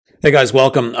Hey guys,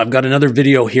 welcome. I've got another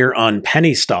video here on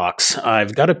penny stocks.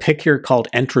 I've got a pick here called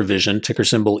Entravision, ticker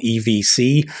symbol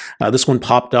EVC. This one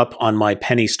popped up on my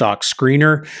penny stock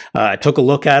screener. I took a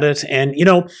look at it, and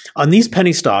on these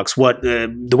penny stocks,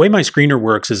 the way my screener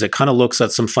works is it kind of looks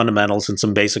at some fundamentals and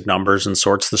some basic numbers and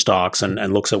sorts the stocks and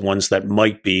looks at ones that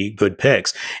might be good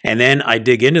picks. And then I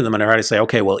dig into them and I try to say,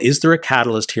 okay, well, is there a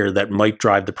catalyst here that might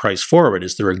drive the price forward?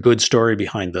 Is there a good story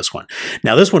behind this one?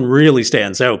 Now, this one really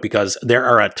stands out because there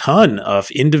are a ton of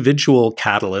individual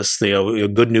catalysts,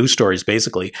 good news stories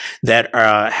basically, that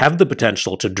have the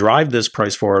potential to drive this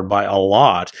price forward by a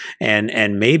lot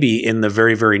and maybe in the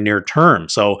very, very near term.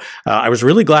 So I was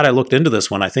really glad I looked into this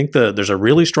one. I think there's a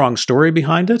really strong story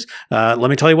behind it. Let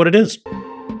me tell you what it is.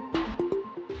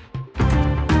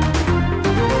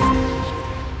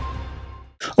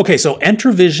 Okay, so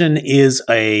Entravision is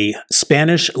a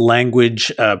Spanish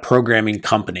language programming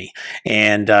company,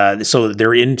 and so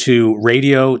they're into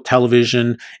radio,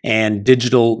 television, and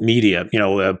digital media,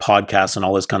 podcasts and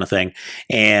all this kind of thing,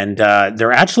 and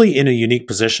they're actually in a unique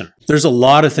position. There's a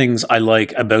lot of things I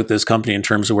like about this company in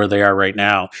terms of where they are right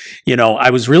now. I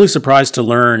was really surprised to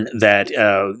learn that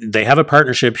they have a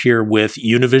partnership here with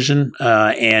Entravision,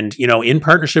 and in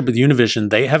partnership with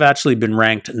Entravision, they have actually been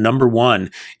ranked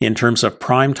 #1 in terms of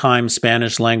prime time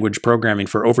Spanish language programming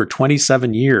for over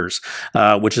 27 years,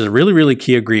 which is a really, really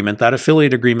key agreement. That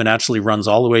affiliate agreement actually runs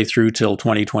all the way through till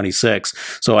 2026.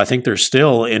 So I think they're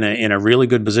still in a really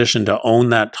good position to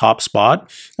own that top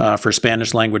spot for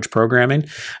Spanish language programming,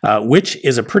 which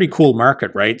is a pretty cool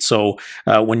market, right? So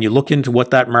when you look into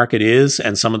what that market is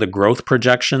and some of the growth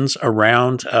projections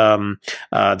around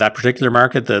that particular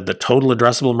market, the total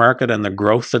addressable market and the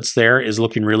growth that's there is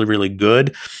looking really, really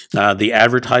good. The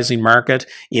advertising market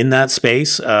in that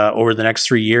space over the next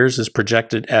 3 years is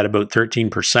projected at about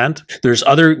 13%. There's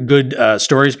other good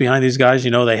stories behind these guys.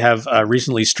 They have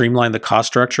recently streamlined the cost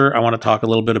structure. I want to talk a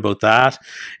little bit about that.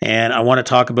 And I want to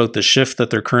talk about the shift that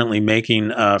they're currently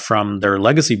making from their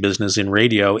legacy business in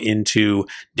radio into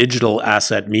digital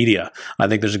asset media. I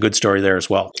think there's a good story there as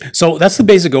well. So that's the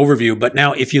basic overview. But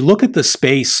now if you look at the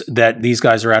space that these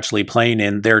guys are actually playing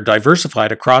in, they're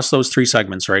diversified across those three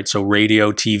segments, right? So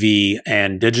radio, TV,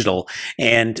 and digital.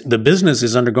 And the business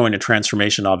is undergoing a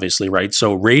transformation, obviously, right?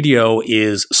 So radio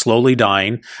is slowly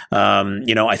dying.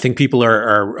 I think people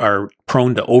are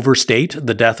prone to overstate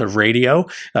the death of radio.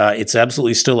 It's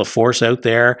absolutely still a force out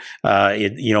there.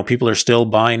 People are still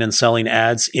buying and selling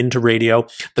ads into radio.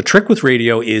 The trick with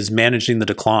radio is managing the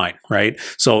decline, right?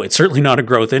 So it's certainly not a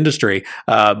growth industry,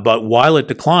 but while it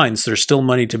declines, there's still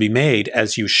money to be made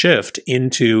as you shift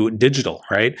into digital,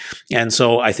 right? And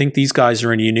so I think these guys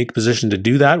are in a unique position to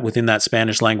do that within that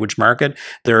Spanish language market.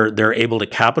 They're able to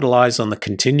capitalize on the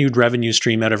continued revenue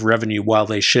stream out of revenue while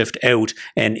they shift out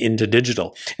and into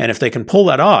digital. And if they can pull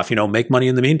that off, make money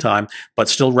in the meantime, but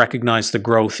still recognize the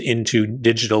growth into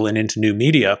digital and into new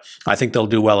media, I think they'll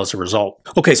do well as a result.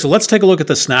 Okay, so let's take a look at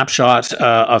the snapshot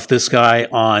of this guy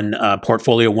on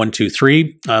Portfolio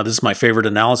 123. This is my favorite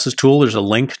analysis tool. There's a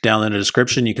link down in the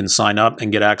description. You can sign up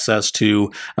and get access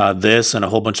to this and a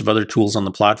whole bunch of other tools on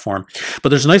the platform. But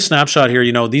there's a nice snapshot here.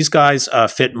 These guys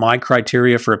fit my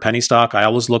criteria for a penny stock. I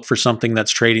always look for something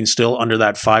that's trading still under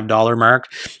that $5 mark.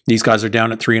 These guys are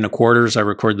down at 3 1/4 as I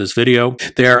record this video.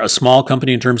 They're a small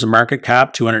company in terms of market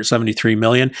cap, 273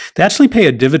 million. They actually pay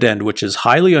a dividend, which is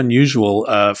highly unusual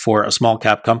for a small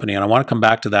cap company. And I want to come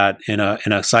back to that in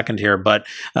a second here. But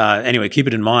anyway, keep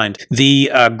it in mind.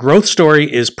 The growth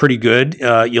story is pretty good.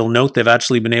 You'll note they've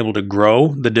actually been able to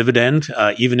grow the dividend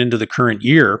even into the current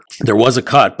year. There was a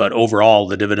cut, but overall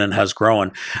the dividend has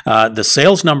grown. The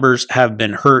sales numbers have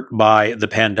been hurt by the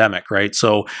pandemic, right?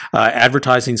 So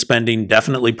advertising spending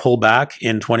definitely pulled back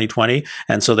in 2020.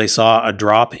 And so they saw a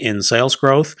drop in sales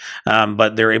growth,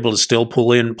 but they're able to still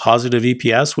pull in positive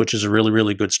EPS, which is a really,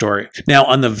 really good story. Now,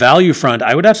 on the value front,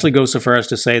 I would actually go so far as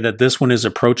to say that this one is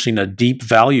approaching a deep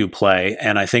value play.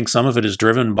 And I think some of it is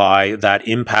driven by that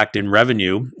impact in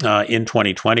revenue in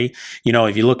 2020.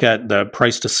 If you look at the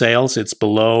price to sales, it's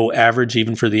below average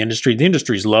even for the industry. The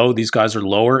industry's low. These guys are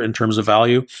lower in terms of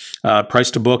value.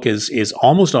 Price to book is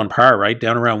almost on par, right?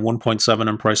 Down around 1.7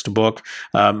 on price to book,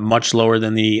 much lower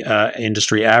than the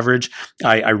industry average.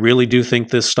 I really do think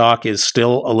this stock is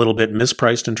still a little bit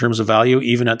mispriced in terms of value,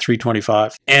 even at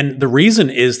 $325. And the reason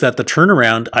is that the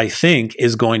turnaround, I think,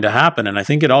 is going to happen. And I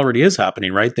think it already is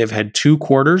happening, right? They've had 2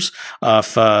 quarters of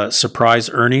surprise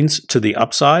earnings to the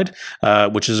upside,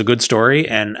 which is a good story.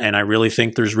 And I really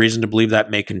think there's reason to believe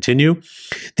that may continue.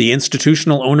 The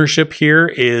institutional ownership here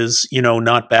is,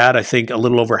 not bad. I think a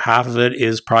little over half of it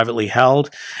is privately held.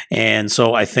 And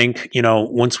so I think,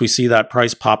 once we see that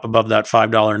price pop above that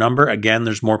 $5 $5 number, again,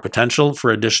 there's more potential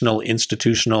for additional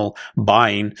institutional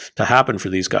buying to happen for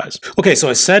these guys. Okay, so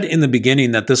I said in the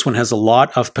beginning that this one has a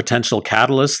lot of potential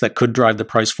catalysts that could drive the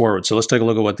price forward. So let's take a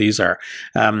look at what these are.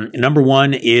 Number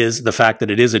one is the fact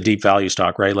that it is a deep value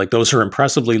stock, right? Like those are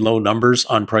impressively low numbers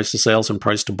on price to sales and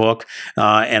price to book.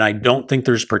 And I don't think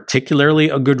there's particularly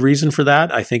a good reason for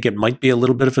that. I think it might be a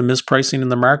little bit of a mispricing in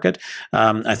the market.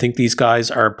 I think these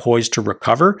guys are poised to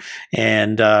recover.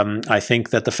 And I think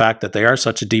that the fact that they are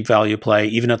such a deep value play,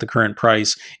 even at the current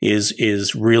price,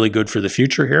 is really good for the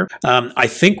future here. I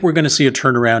think we're going to see a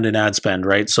turnaround in ad spend,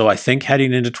 right? So I think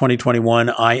heading into 2021,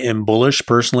 I am bullish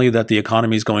personally that the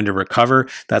economy is going to recover.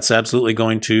 That's absolutely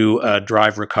going to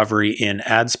drive recovery in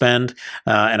ad spend.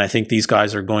 And I think these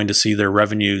guys are going to see their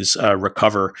revenues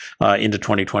recover into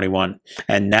 2021.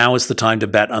 And now is the time to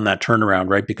bet on that turnaround,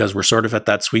 right? Because we're sort of at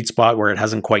that sweet spot where it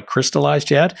hasn't quite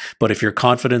crystallized yet. But if you're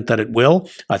confident that it will,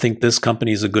 I think this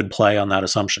company is a good play on that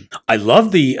assumption. I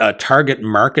love the target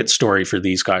market story for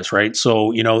these guys, right?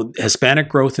 So, you know, Hispanic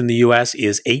growth in the US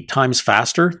is 8 times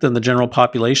faster than the general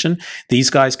population. These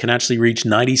guys can actually reach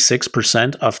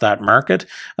 96% of that market.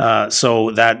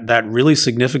 So that really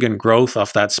significant growth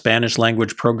of that Spanish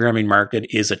language programming market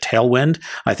is a tailwind.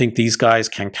 I think these guys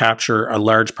can capture a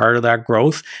large part of that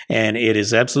growth, and it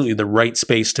is absolutely the right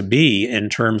space to be in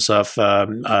terms of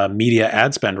media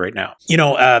ad spend right now. You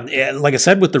know, like I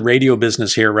said with the radio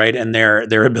business here, right, and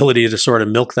their ability to sort of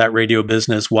milk that radio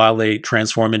business while they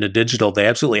transform into digital, they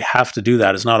absolutely have to do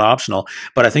that. It's not optional,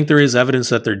 but I think there is evidence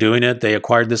that they're doing it. They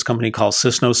acquired this company called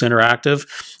Cisnos Interactive,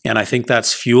 and I think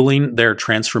that's fueling their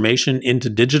transformation into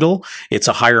digital. It's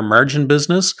a higher margin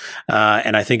business,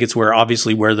 and I think it's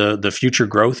obviously where the future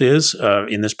growth is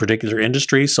in this particular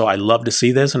industry. So I love to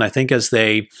see this, and I think as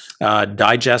they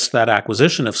digest that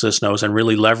acquisition of Cisnos and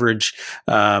really leverage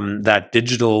that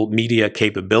digital media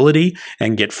capability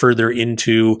and get further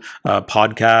into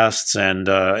podcasts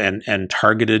and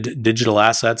targeted digital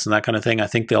assets and that kind of thing, I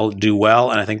think they'll do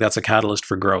well, and I think that's a catalyst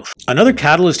for growth. Another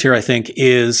catalyst here, I think,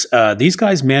 is these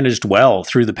guys managed well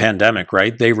through the pandemic,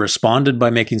 right? They responded by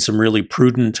making some really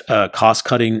prudent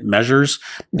cost-cutting measures.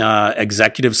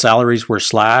 Executive salaries were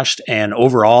slashed, and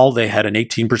overall, they had an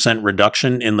 18%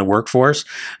 reduction in the workforce.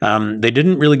 They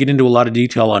didn't really get into a lot of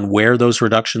detail on where those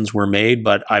reductions were made,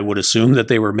 but I would assume that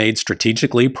they were made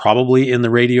strategically, probably in the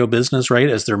radio business, right,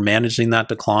 as they're managing that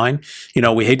decline. You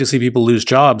know, we hate to see people lose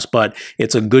jobs, but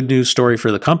it's a good news story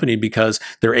for the company because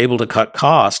they're able to cut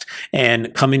cost,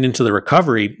 and coming into the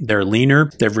recovery, they're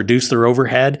leaner, they've reduced their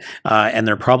overhead, and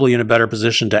they're probably in a better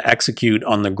position to execute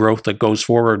on the growth that goes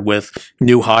forward with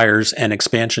new hires and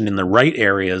expansion in the right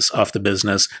areas of the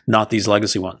business, not these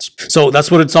legacy ones. So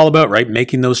that's what it's all about, right?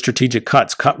 Making those strategic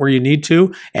cuts, cut where you need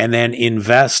to, and then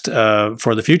invest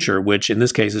for the future, which in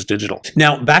this case is digital.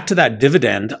 Now, back to that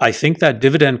dividend, I think that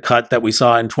dividend cut that we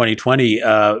saw in 2020,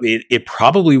 it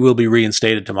probably will be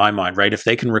reinstated to my mind, right? If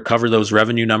they can recover those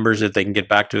revenue numbers, if they can get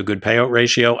back to a good payout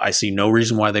ratio, I see no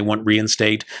reason why they won't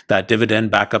reinstate that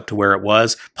dividend back up to where it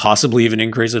was, possibly even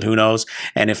increase it, who knows?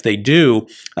 And if they do,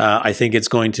 I think it's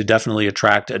going to definitely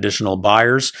attract additional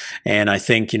buyers. And I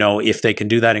think, you know, if they can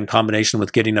do that in combination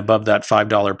with getting above that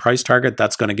 $5 price target,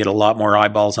 that's going to get a lot more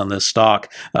eyeballs on this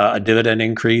stock. A dividend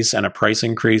increase and a price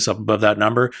increase up above that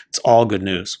number, it's all good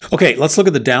news. Okay, let's look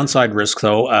at the downside risk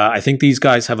though. I think these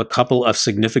guys have a couple of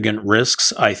significant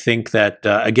risks. I think that,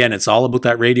 again, it's all about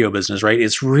that radio business, right?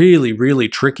 It's really, really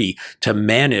tricky to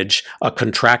manage a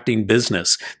contracting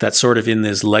business that's sort of in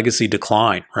this legacy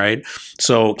decline, right?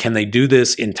 So can they do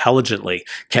this intelligently?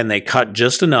 Can they cut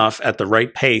just enough at the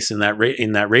right pace in that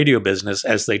radio business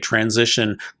as they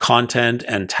transition content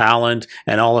and talent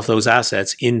and all of those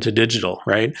assets into digital,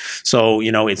 right? So,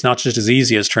 you know, it's not just as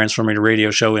easy as transforming a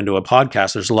radio show into a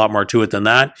podcast. There's a lot more to it than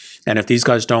that. And if these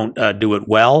guys don't do it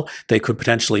well, they could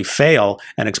potentially fail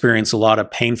and experience a lot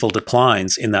of painful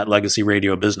declines in that legacy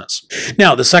radio business.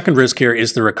 Now, the second risk here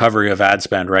is the recovery of ad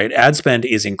spend, right? Ad spend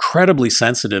is incredibly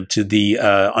sensitive to the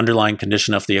underlying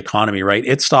condition of the economy, right?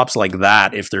 It stops like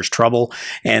that if there's trouble.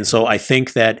 And so I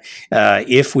think that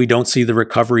if we don't see the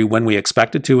recovery when we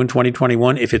expect it to in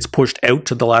 2021, if it's pushed out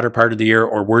to the latter part of the year,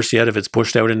 or worse yet, if it's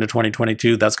pushed out into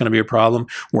 2022, that's going to be a problem.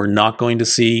 We're not going to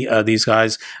see these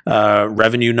guys'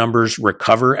 revenue numbers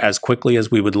recover as quickly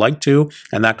as we would like to,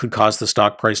 and that could cause the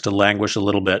stock price to languish a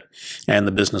little bit and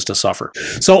the business to suffer.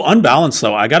 So unbalanced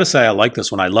though, I got to say I like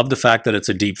this one. I love the fact that it's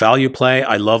a deep value play.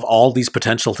 I love all these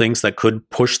potential things that could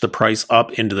push the price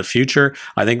up into the future.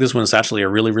 I think this one is actually a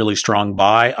really, really strong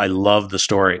buy. I love the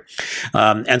story.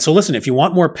 And so listen, if you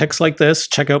want more picks like this,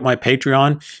 check out my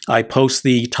Patreon. I post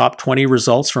the top 20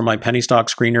 results from my penny stock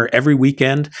screener every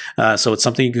weekend. So it's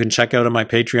something you can check out on my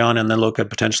Patreon and then look at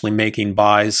potential potentially making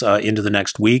buys into the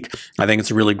next week. I think it's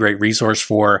a really great resource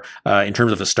for, in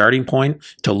terms of a starting point,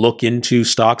 to look into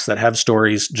stocks that have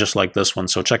stories just like this one.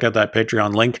 So check out that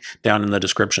Patreon link down in the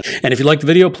description. And if you like the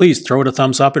video, please throw it a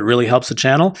thumbs up. It really helps the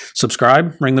channel.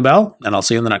 Subscribe, ring the bell, and I'll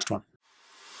see you in the next one.